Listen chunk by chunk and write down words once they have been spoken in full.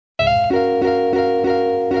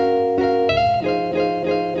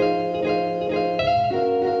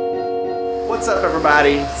What's up,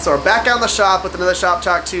 everybody? So we're back out in the shop with another Shop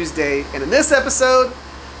Talk Tuesday, and in this episode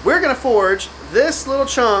we're going to forge this little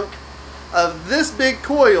chunk of this big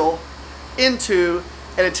coil into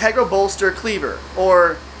an integral bolster cleaver,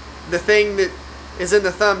 or the thing that is in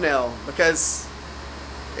the thumbnail, because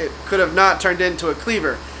it could have not turned into a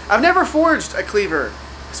cleaver. I've never forged a cleaver,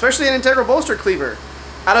 especially an integral bolster cleaver,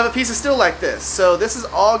 out of a piece of steel like this. So this is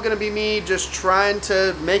all going to be me just trying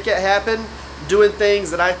to make it happen, doing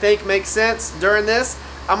things that I think make sense during this.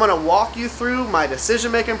 I'm going to walk you through my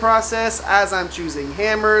decision-making process as I'm choosing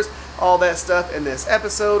hammers, all that stuff in this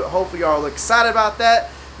episode. Hopefully y'all are excited about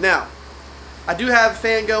that. Now, I do have a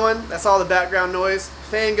fan going. That's all the background noise.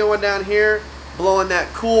 Fan going down here, blowing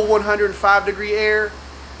that cool 105-degree air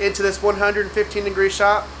into this 115-degree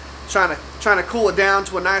shop, trying to cool it down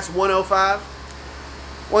to a nice 105.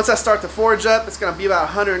 Once I start the forge up, it's going to be about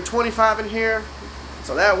 125 in here.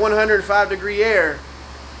 So that 105-degree air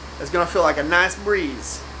is going to feel like a nice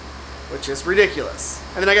breeze, which is ridiculous.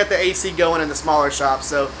 And then I got the AC going in the smaller shop,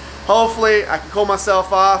 so hopefully I can cool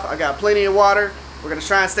myself off. I got plenty of water. We're going to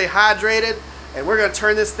try and stay hydrated, and we're going to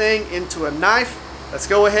turn this thing into a knife. Let's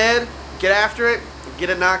go ahead, get after it, and get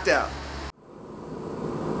it knocked out.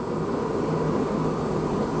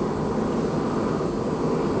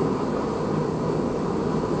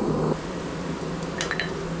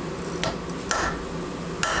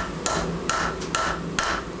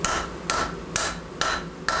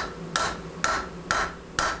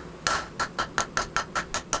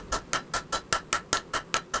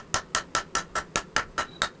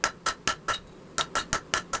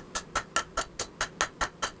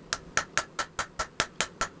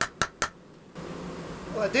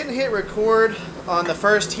 Well, I didn't hit record on the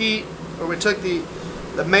first heat where we took the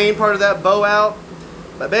main part of that bow out,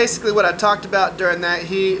 but basically what I talked about during that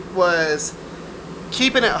heat was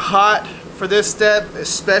keeping it hot for this step,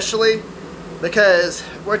 especially because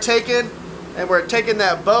we're taking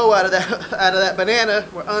that bow out of that banana,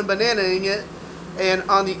 we're unbananaing it, and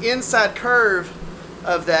on the inside curve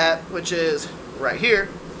of that, which is right here,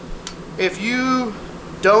 if you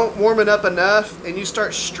don't warm it up enough and you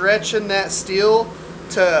start stretching that steel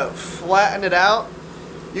to flatten it out,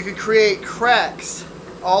 you can create cracks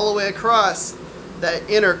all the way across that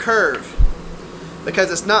inner curve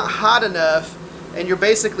because it's not hot enough, and you're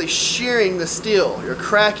basically shearing the steel. You're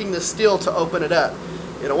cracking the steel to open it up.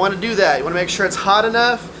 You don't want to do that. You want to make sure it's hot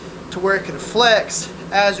enough to where it can flex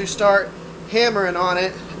as you start hammering on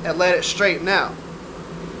it and let it straighten out.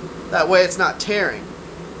 That way it's not tearing.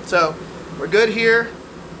 So we're good here.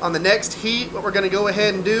 On the next heat, what we're going to go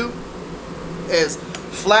ahead and do is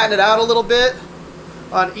flatten it out a little bit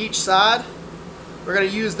on each side. We're going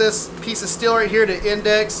to use this piece of steel right here to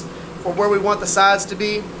index for where we want the sides to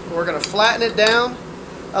be. We're going to flatten it down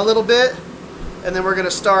a little bit, and then we're going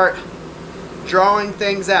to start drawing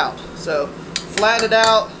things out. So flatten it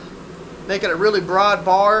out, make it a really broad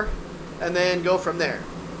bar, and then go from there.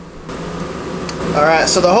 Alright,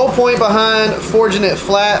 so the whole point behind forging it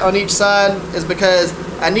flat on each side is because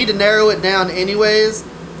I need to narrow it down anyways,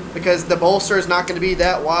 because the bolster is not going to be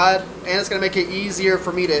that wide, and it's going to make it easier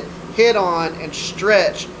for me to hit on and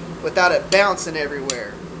stretch without it bouncing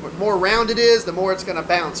everywhere. The more round it is, the more it's going to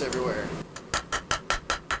bounce everywhere.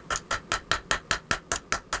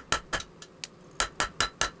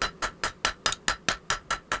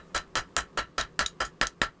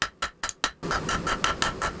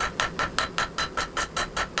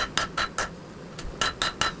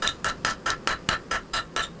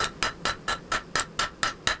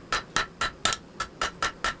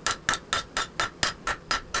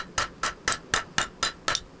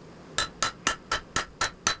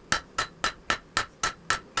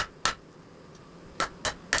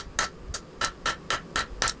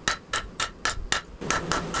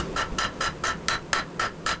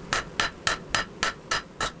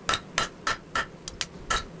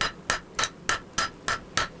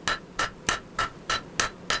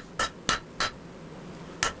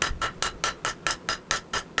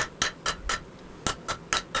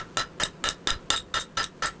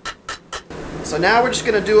 So now we're just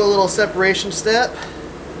going to do a little separation step.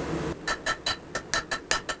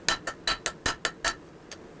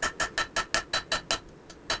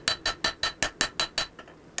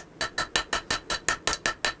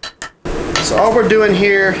 So all we're doing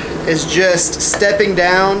here is just stepping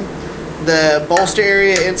down the bolster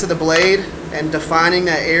area into the blade and defining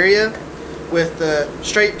that area with the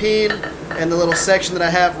straight peen and the little section that I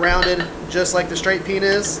have rounded just like the straight peen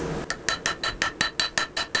is.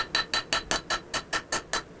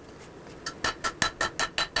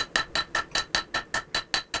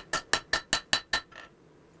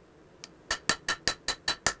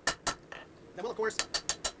 course,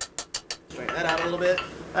 straighten that out a little bit.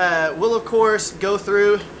 We'll of course go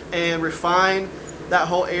through and refine that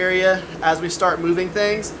whole area as we start moving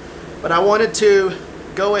things. But I wanted to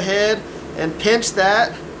go ahead and pinch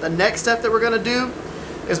that. The next step that we're going to do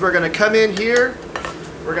is we're going to come in here,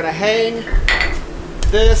 we're going to hang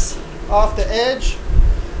this off the edge,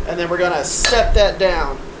 and then we're going to step that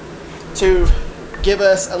down to give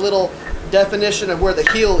us a little definition of where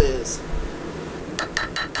the heel is.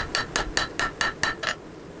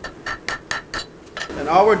 And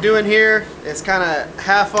all we're doing here is kind of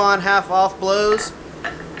half on, half off blows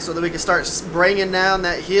so that we can start bringing down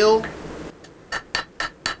that heel.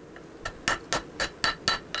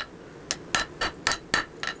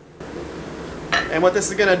 And what this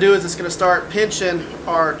is going to do is it's going to start pinching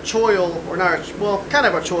our choil, or not, well, kind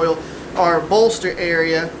of our choil, our bolster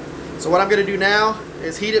area. So what I'm going to do now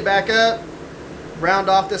is heat it back up, round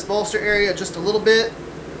off this bolster area just a little bit,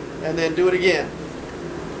 and then do it again.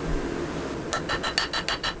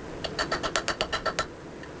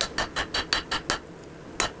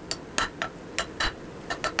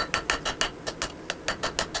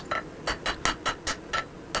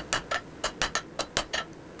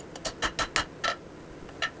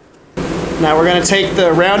 Now we're going to take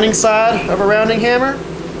the rounding side of a rounding hammer.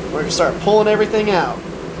 We're going to start pulling everything out.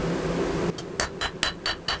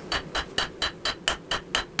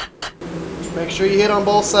 Make sure you hit on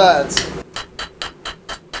both sides.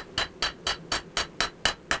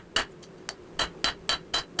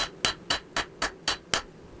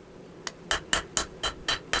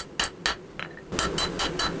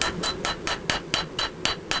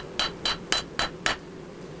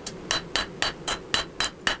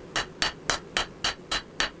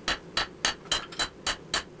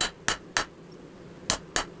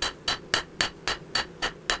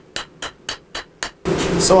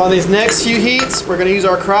 So on these next few heats, we're going to use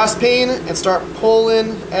our cross peen and start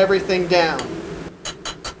pulling everything down.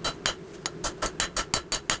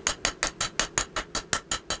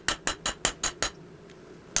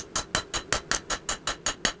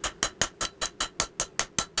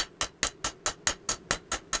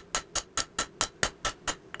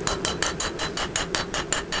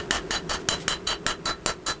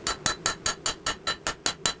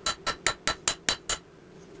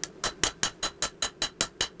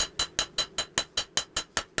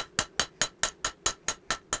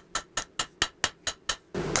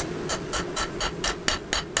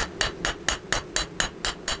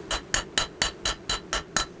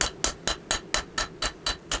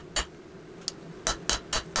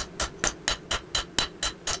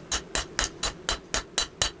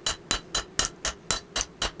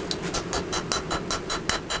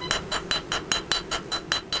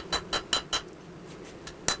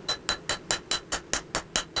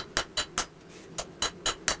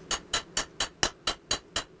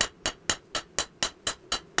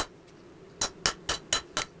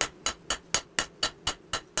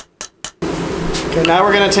 Okay, now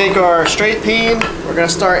we're going to take our straight peen, we're going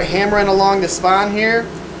to start hammering along the spine here,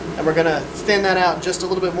 and we're going to thin that out just a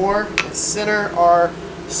little bit more and center our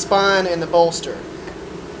spine in the bolster.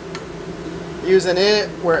 Using it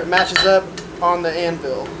where it matches up on the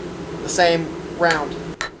anvil, the same round.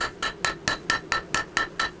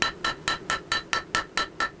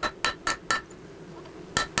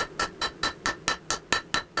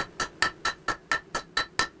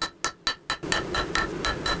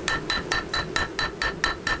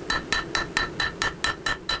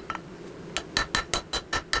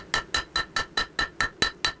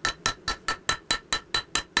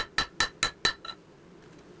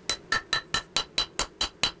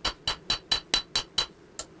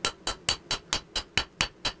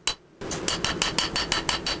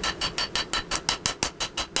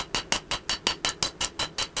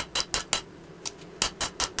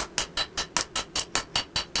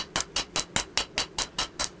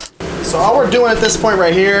 So all we're doing at this point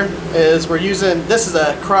right here is we're using, this is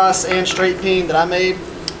a cross and straight peen that I made.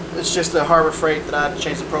 It's just a Harbor Freight that I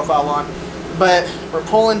changed the profile on. But we're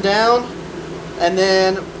pulling down, and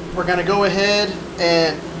then we're going to go ahead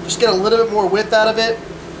and just get a little bit more width out of it.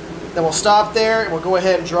 Then we'll stop there and we'll go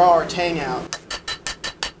ahead and draw our tang out.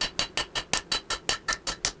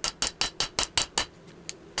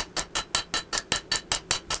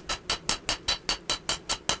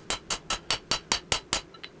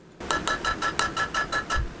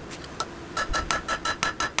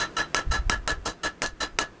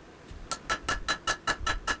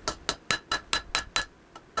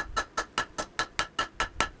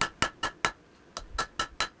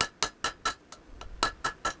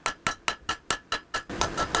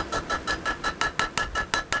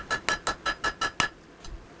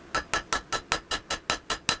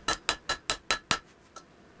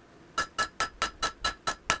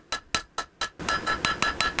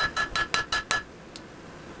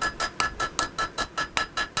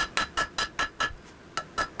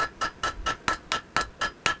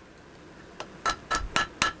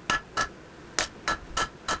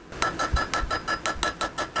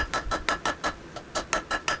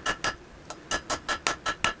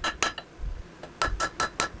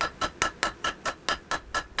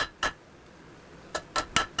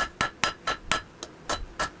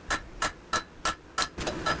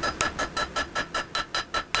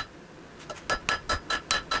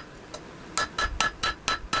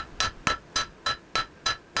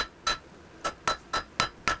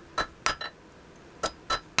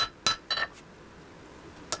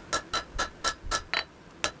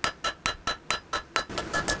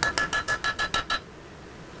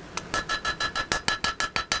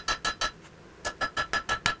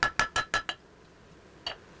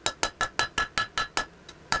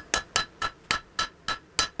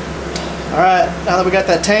 Alright, now that we got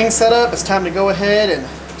that tang set up, it's time to go ahead and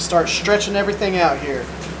start stretching everything out here.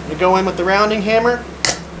 You go in with the rounding hammer,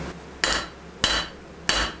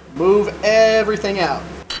 move everything out.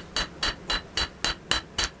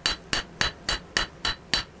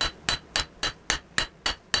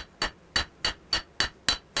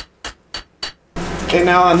 Okay,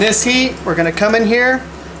 now on this heat, we're going to come in here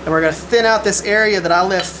and we're going to thin out this area that I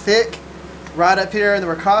left thick right up here in the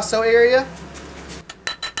ricasso area.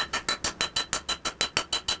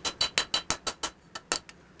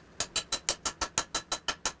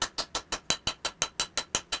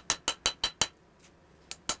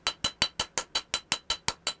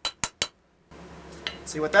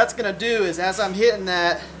 See, what that's going to do is as I'm hitting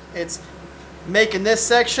that, it's making this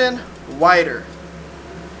section wider.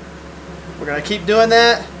 We're going to keep doing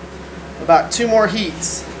that about 2 more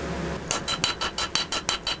heats.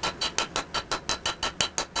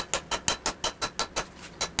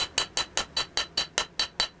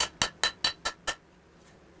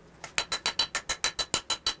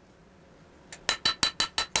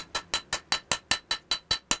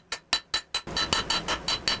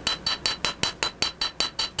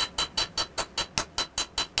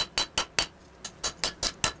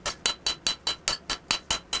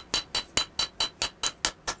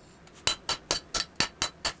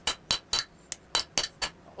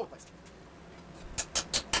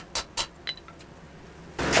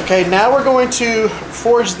 Okay, now we're going to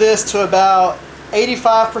forge this to about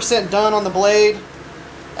 85% done on the blade,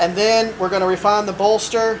 and then we're going to refine the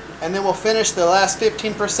bolster, and then we'll finish the last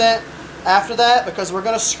 15% after that, because we're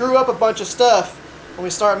going to screw up a bunch of stuff when we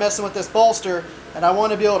start messing with this bolster, and I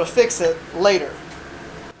want to be able to fix it later.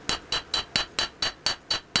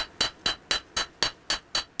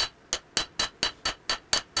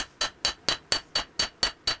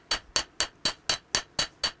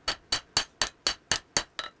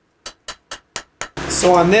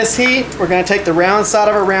 So on this heat, we're going to take the round side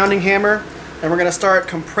of our rounding hammer and we're going to start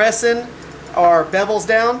compressing our bevels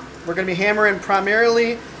down. We're going to be hammering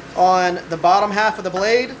primarily on the bottom half of the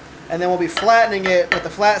blade, and then we'll be flattening it with the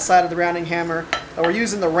flat side of the rounding hammer. And we're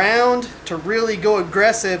using the round to really go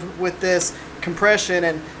aggressive with this compression,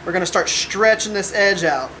 and we're going to start stretching this edge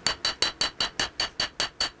out.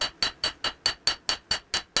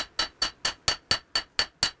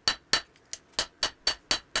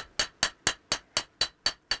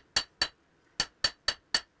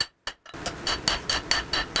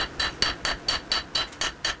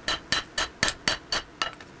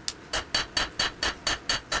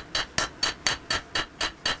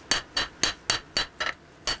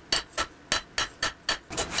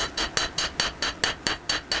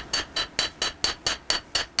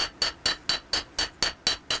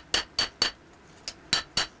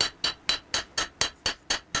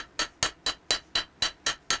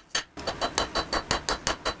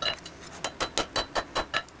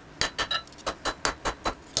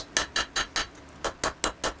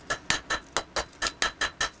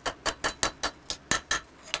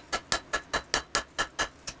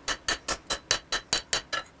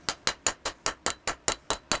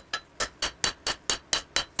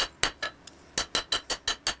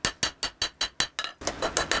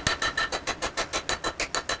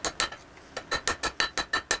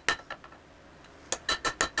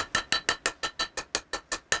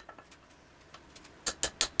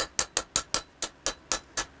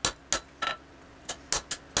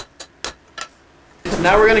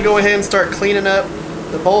 Now we're going to go ahead and start cleaning up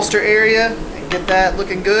the bolster area and get that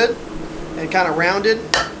looking good and kind of rounded.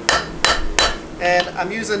 And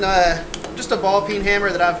I'm using just a ball peen hammer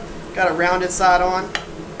that I've got a rounded side on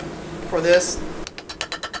for this.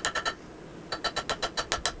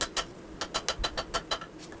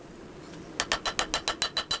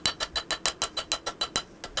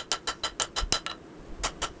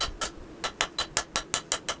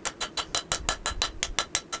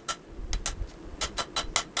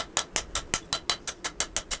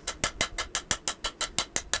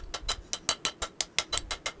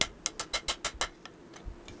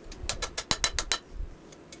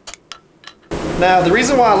 Now, the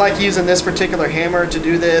reason why I like using this particular hammer to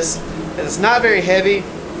do this is it's not very heavy,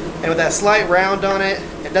 and with that slight round on it,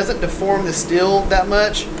 it doesn't deform the steel that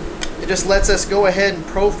much. It just lets us go ahead and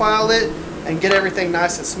profile it and get everything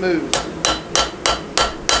nice and smooth.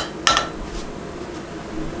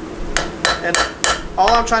 And all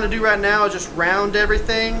I'm trying to do right now is just round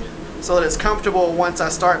everything so that it's comfortable once I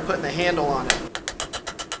start putting the handle on it.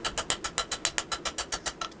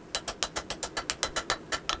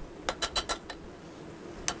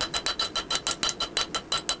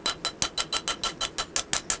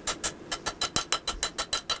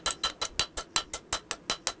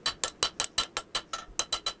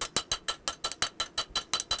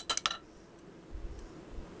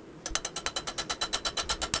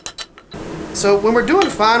 So when we're doing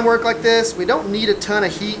fine work like this, we don't need a ton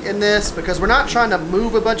of heat in this because we're not trying to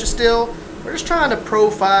move a bunch of steel. We're just trying to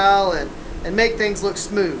profile and make things look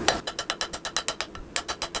smooth.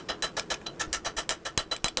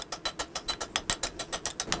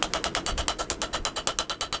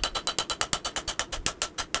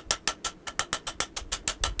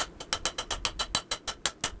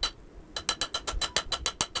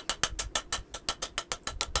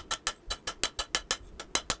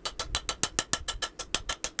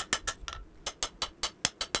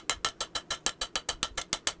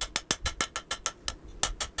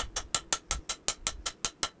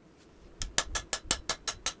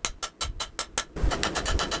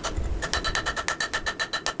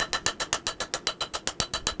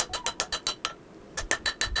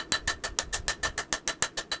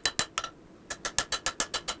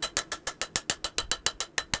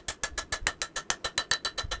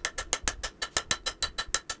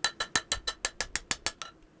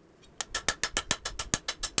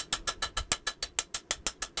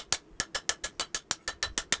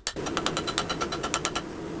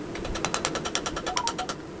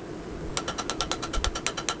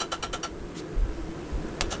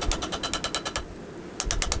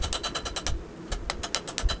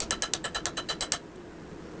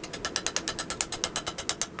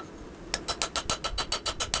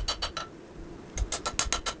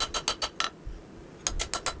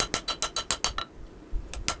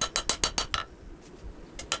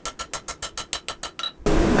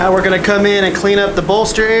 Now we're going to come in and clean up the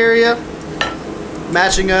bolster area,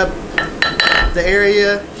 matching up the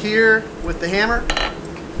area here with the hammer.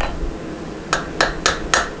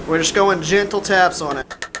 We're just going gentle taps on it.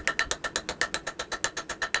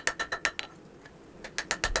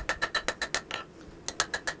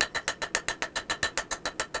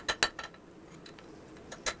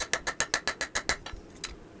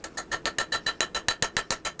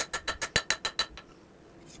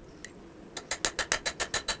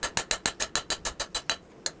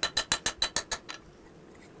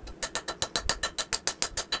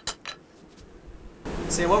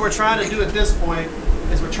 See, what we're trying to do at this point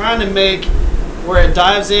is we're trying to make where it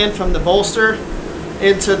dives in from the bolster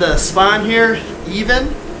into the spine here even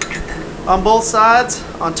on both sides,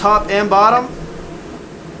 on top and bottom.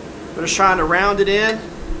 We're just trying to round it in.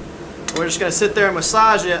 We're just going to sit there and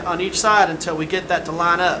massage it on each side until we get that to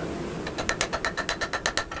line up.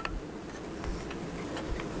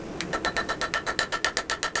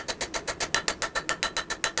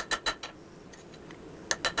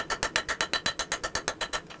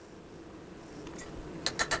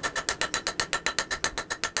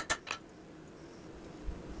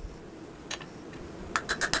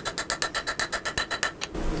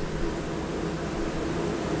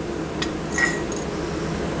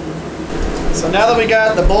 So now that we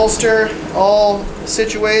got the bolster all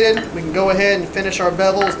situated, we can go ahead and finish our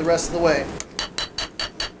bevels the rest of the way.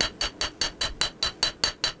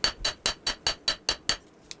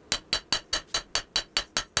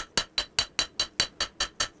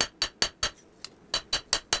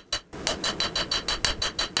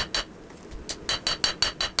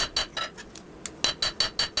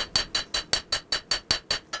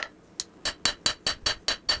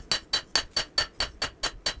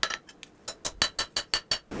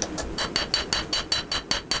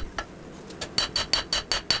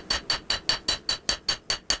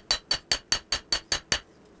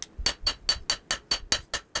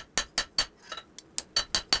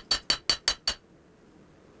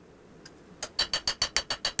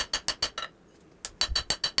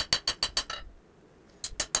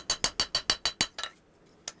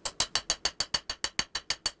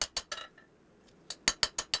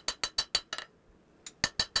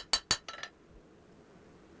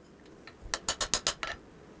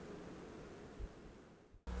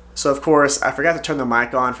 So of course, I forgot to turn the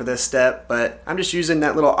mic on for this step, but I'm just using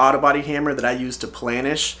that little auto body hammer that I use to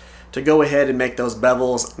planish to go ahead and make those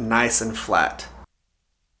bevels nice and flat.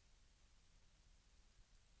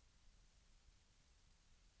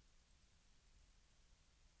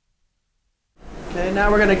 Okay,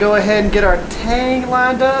 now we're going to go ahead and get our tang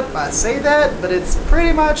lined up. I say that, but it's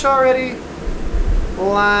pretty much already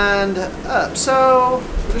lined up. So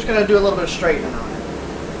we're just going to do a little bit of straightening on it.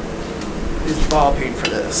 Use ball peen for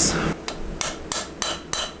this.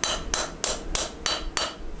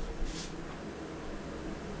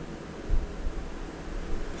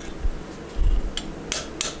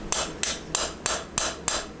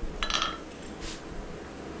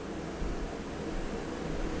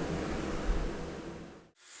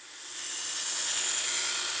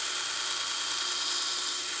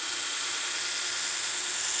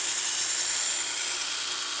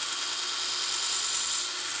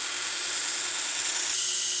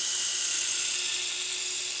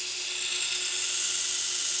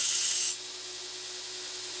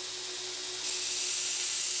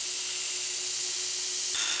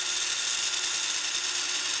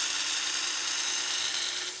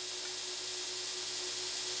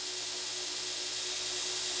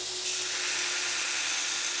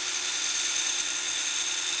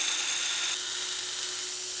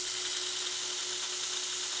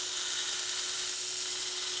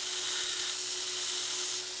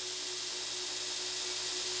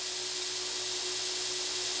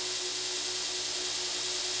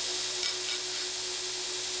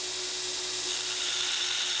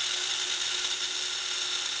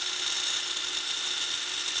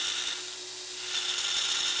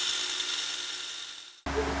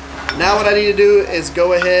 Now what I need to do is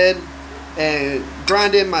go ahead and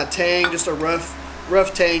grind in my tang, just a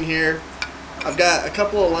rough tang here. I've got a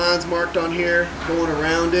couple of lines marked on here going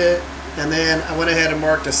around it, and then I went ahead and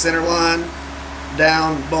marked a center line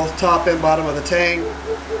down both top and bottom of the tang.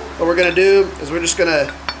 What we're gonna do is we're just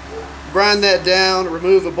gonna grind that down,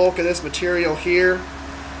 remove the bulk of this material here,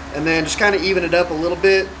 and then just kind of even it up a little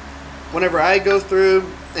bit. Whenever I go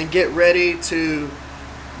through and get ready to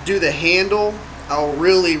do the handle, I'll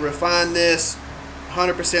really refine this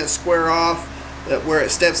 100% square off where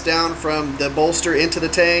it steps down from the bolster into the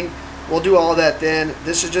tang. We'll do all of that then.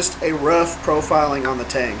 This is just a rough profiling on the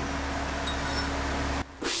tang.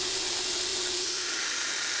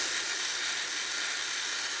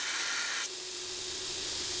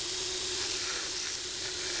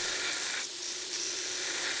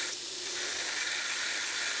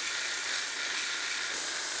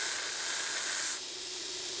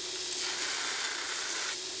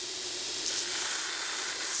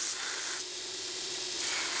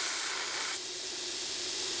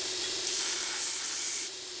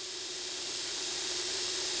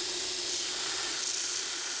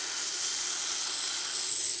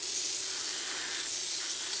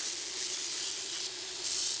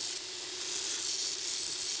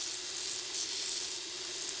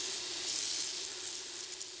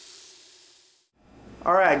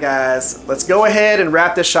 Alright guys, let's go ahead and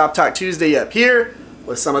wrap this Shop Talk Tuesday up here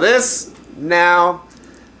with some of this. Now,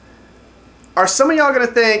 are some of y'all going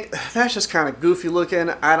to think, that's just kind of goofy looking,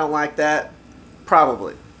 I don't like that?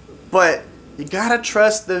 Probably. But you got to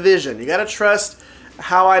trust the vision. You got to trust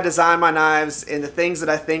how I design my knives and the things that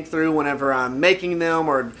I think through whenever I'm making them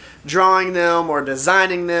or drawing them or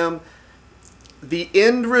designing them. The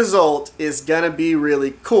end result is going to be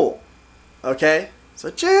really cool. Okay? So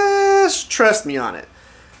just trust me on it.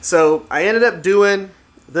 So I ended up doing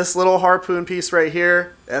this little harpoon piece right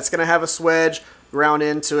here. That's going to have a swedge ground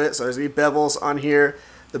into it. So there's going to be bevels on here.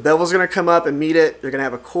 The bevel's going to come up and meet it. You're going to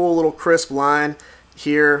have a cool little crisp line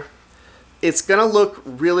here. It's going to look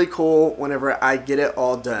really cool whenever I get it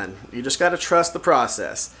all done. You just got to trust the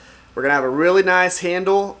process. We're going to have a really nice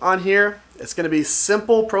handle on here. It's going to be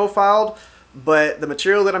simple profiled, but the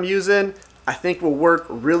material that I'm using I think will work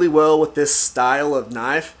really well with this style of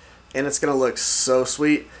knife, and it's going to look so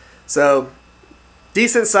sweet. So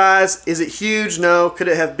decent size. Is it huge? No. Could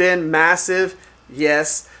it have been massive?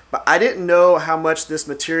 Yes. But I didn't know how much this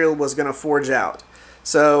material was going to forge out.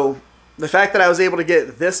 So the fact that I was able to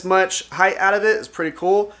get this much height out of it is pretty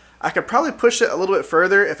cool. I could probably push it a little bit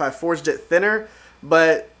further if I forged it thinner,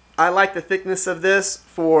 but I like the thickness of this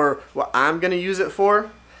for what I'm going to use it for.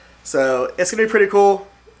 So it's going to be pretty cool.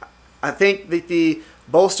 I think that the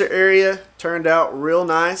bolster area turned out real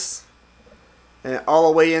nice, and all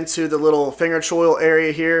the way into the little finger choil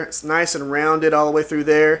area here. It's nice and rounded all the way through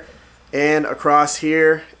there and across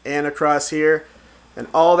here and across here, and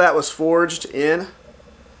all that was forged in.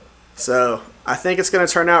 So I think it's going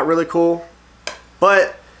to turn out really cool.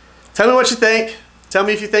 But tell me what you think. Tell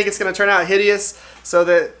me if you think it's going to turn out hideous, so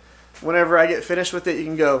that whenever I get finished with it you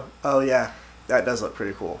can go, oh yeah, that does look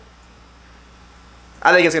pretty cool.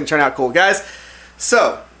 I think it's going to turn out cool, guys.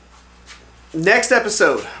 So, next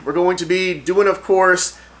episode, we're going to be doing, of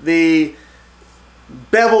course, the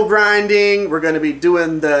bevel grinding. We're going to be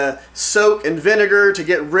doing the soak and vinegar to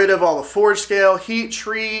get rid of all the forge scale, heat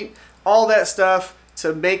treat, all that stuff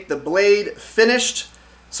to make the blade finished,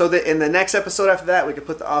 so that in the next episode after that, we can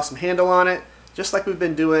put the awesome handle on it, just like we've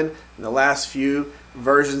been doing in the last few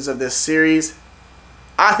versions of this series.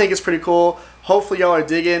 I think it's pretty cool. Hopefully y'all are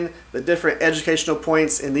digging the different educational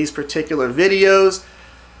points in these particular videos.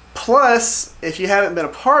 Plus, if you haven't been a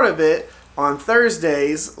part of it, on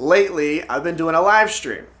Thursdays lately I've been doing a live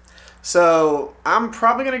stream. So I'm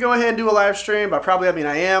probably going to go ahead and do a live stream. By probably I mean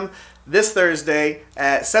I am, this Thursday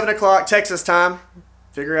at 7 o'clock Texas time.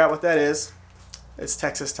 Figure out what that is. It's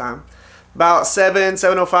Texas time. About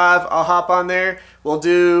 7:05 I'll hop on there. We'll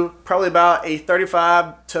do probably about a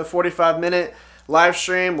 35 to 45 minute live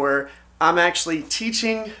stream where I'm actually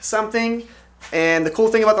teaching something, and the cool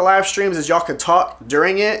thing about the live streams is y'all can talk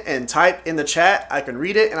during it and type in the chat. I can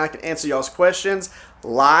read it and I can answer y'all's questions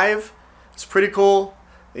live. It's pretty cool.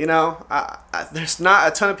 You know, there's not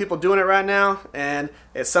a ton of people doing it right now, and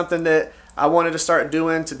it's something that I wanted to start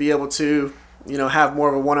doing to be able to, you know, have more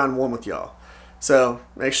of a one-on-one with y'all. So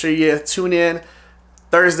make sure you tune in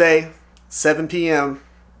Thursday, 7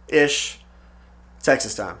 p.m.-ish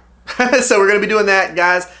Texas time. So we're going to be doing that,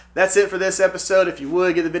 guys. That's it for this episode. If you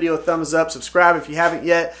would, give the video a thumbs up. Subscribe if you haven't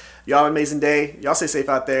yet. Y'all have an amazing day. Y'all stay safe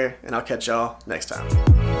out there, and I'll catch y'all next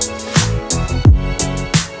time.